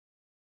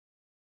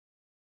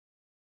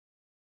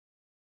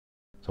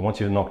So once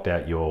you've knocked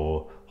out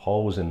your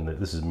holes in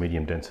this is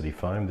medium density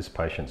foam. This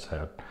patient's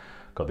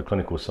got the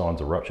clinical signs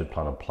of ruptured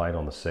plantar plate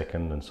on the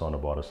 2nd and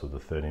synovitis of the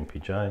 3rd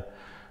MPJ.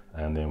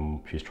 And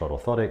then she's tried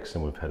orthotics,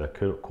 and we've had a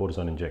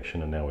cortisone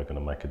injection, and now we're going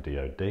to make a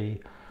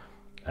DOD.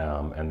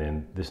 And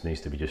then this needs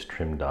to be just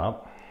trimmed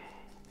up.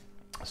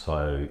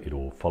 So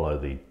it'll follow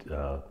the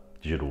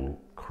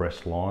digital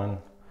crest line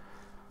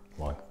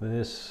like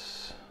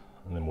this,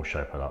 and then we'll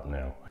shape it up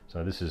now.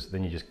 So this is,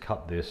 then you just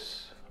cut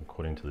this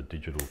according to the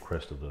digital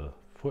crest of the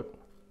foot.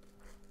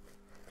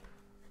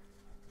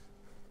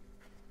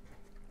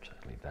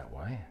 Exactly that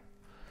way.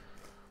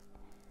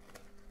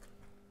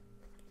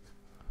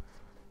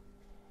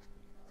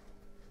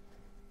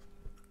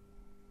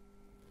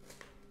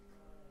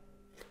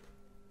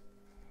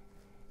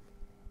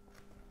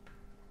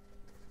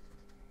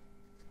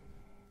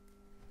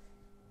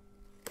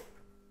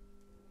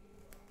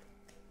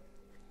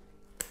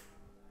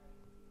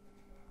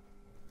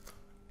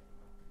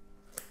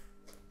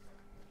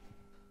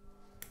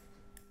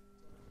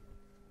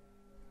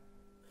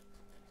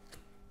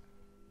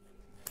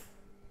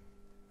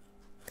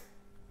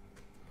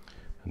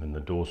 And then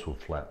the dorsal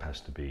flap has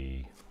to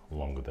be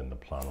longer than the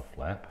plantar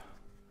flap.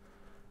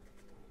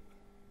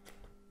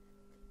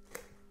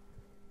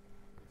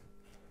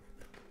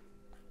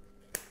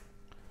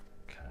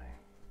 Okay.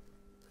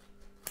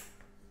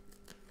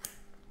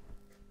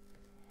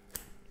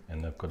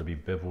 And they've got to be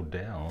beveled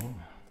down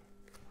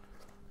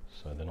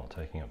so they're not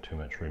taking up too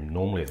much room.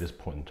 Normally at this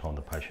point in time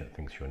the patient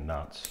thinks you're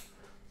nuts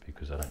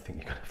because they don't think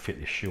you're going to fit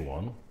your shoe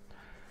on.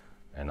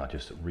 And I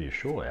just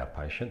reassure our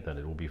patient that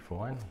it will be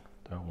fine,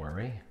 don't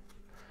worry.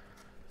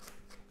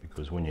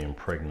 Because when you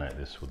impregnate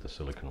this with the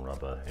silicone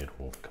rubber, it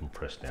will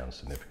compress down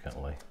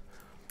significantly.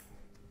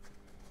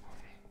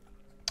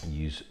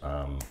 Use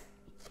a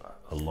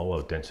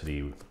lower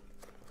density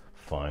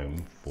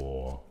foam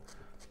for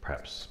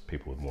perhaps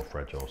people with more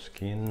fragile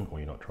skin, or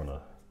you're not trying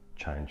to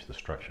change the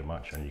structure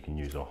much, and you can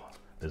use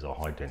there's a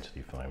high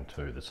density foam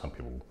too that some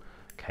people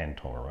can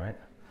tolerate,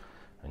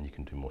 and you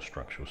can do more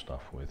structural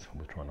stuff with.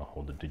 We're trying to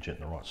hold the digit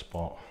in the right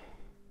spot.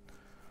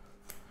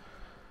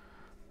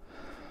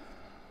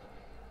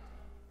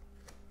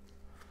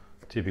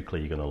 Typically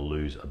you're going to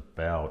lose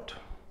about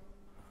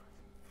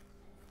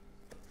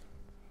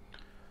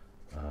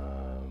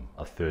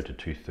 1/3 to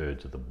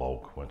 2/3 of the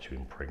bulk once you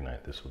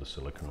impregnate this with a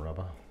silicone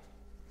rubber.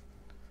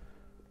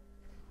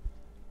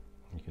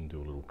 You can do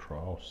a little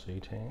trial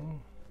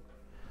seating.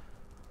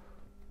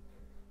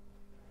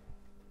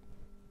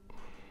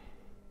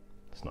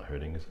 It's not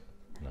hurting, is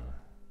it? No.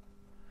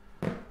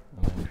 And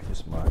then if you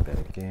just mark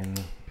that again.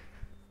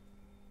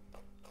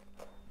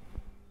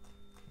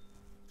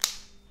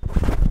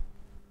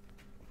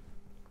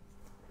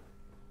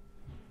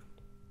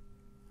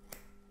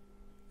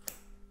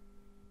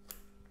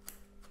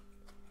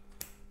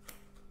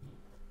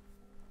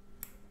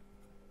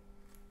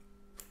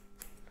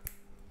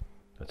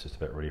 That's just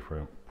about ready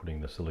for putting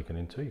the silicone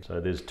into.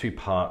 So there's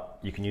two-part,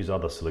 you can use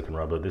other silicone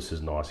rubber. This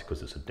is nice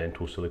because it's a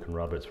dental silicone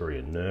rubber. It's very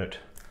inert.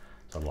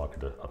 It's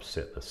unlikely to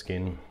upset the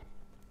skin.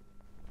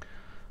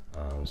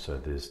 So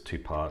there's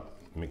two-part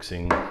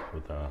mixing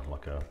with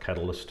like a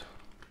catalyst.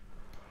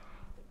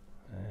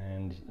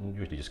 And you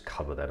usually just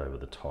cover that over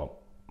the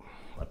top,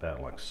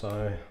 about like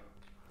so.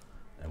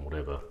 And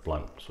whatever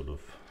blunt sort of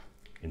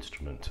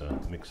instrument to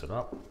mix it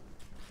up.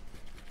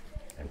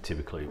 And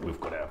typically we've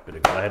got our bit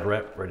of Glad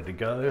wrap ready to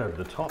go over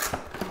the top,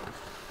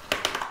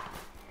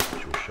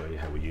 which will show you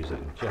how we use it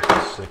in just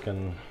a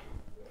second.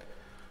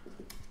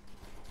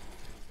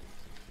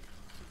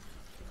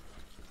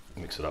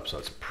 Mix it up so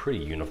it's pretty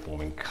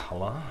uniform in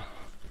colour.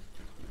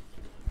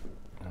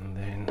 And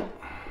then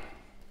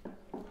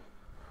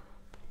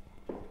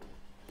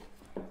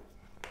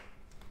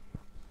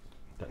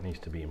that needs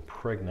to be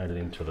impregnated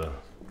into the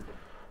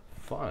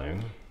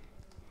foam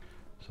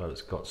so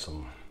it's got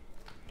some.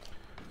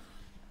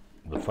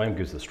 The foam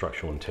gives the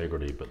structural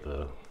integrity, but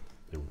the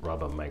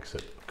rubber makes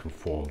it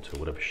conform to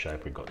whatever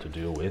shape we've got to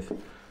deal with.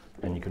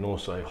 And you can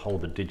also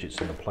hold the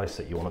digits in the place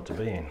that you want it to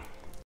be in.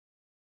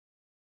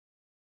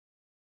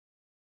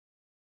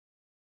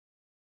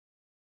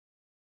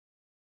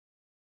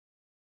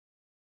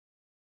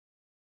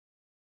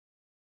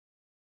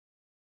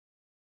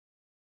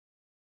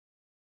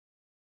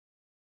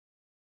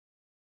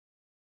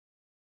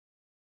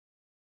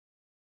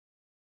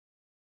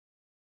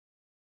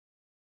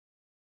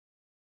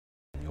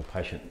 Your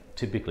patient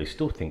typically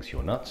still thinks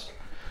you're nuts,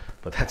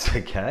 but that's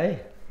okay.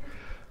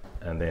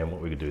 And then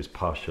what we could do is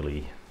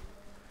partially,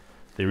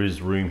 there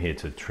is room here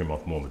to trim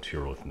off more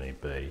material if need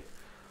be,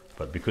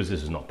 but because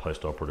this is not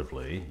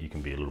post-operatively, you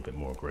can be a little bit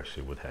more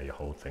aggressive with how you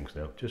hold things.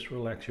 Now just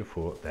relax your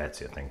foot,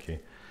 that's it, thank you.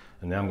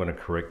 And now I'm going to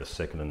correct the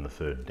 2nd and the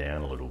 3rd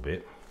down a little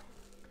bit,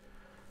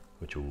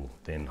 which will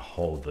then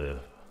hold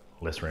the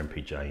lesser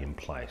MPJ in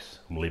place.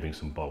 I'm leaving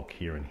some bulk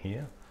here and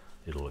here.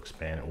 It'll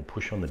expand, it will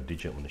push on the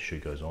digit when the shoe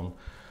goes on.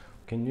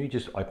 Can you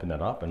just open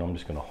that up, and I'm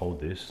just going to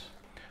hold this,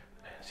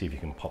 see if you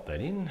can pop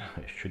that in.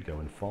 It should go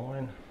in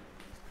fine.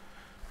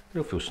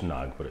 It'll feel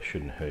snug, but it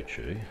shouldn't hurt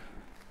you.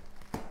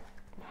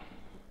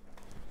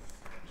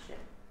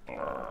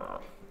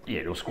 Yeah,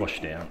 it'll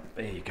squash down.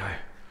 There you go.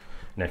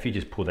 Now if you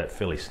just pull that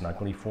fairly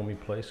snugly for me,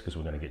 please, because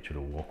we're going to get you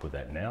to walk with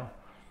that now.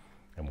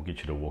 And we'll get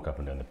you to walk up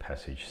and down the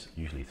passage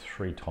usually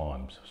 3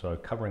 times. So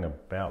covering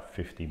about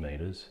 50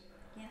 metres.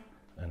 Yeah.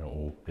 And it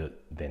will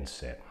then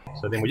set.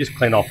 So then we just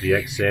clean off the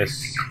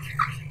excess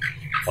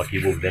like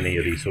you would with any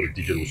of these sort of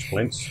digital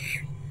splints.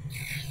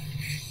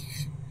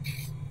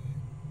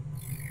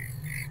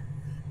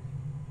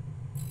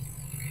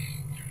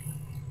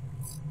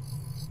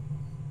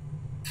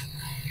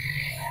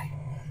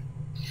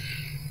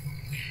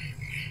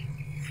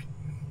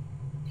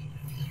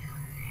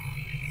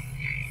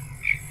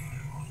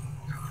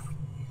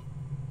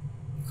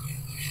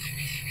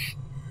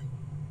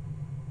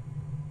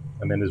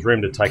 And then there's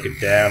room to take it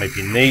down if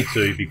you need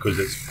to, because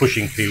it's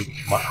pushing too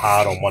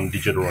hard on one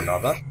digit or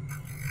another.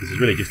 This is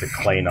really just a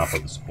clean up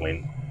of the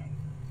splint.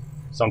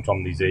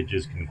 Sometimes these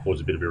edges can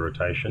cause a bit of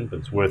irritation, but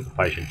it's worth the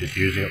patient just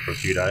using it for a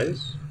few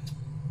days.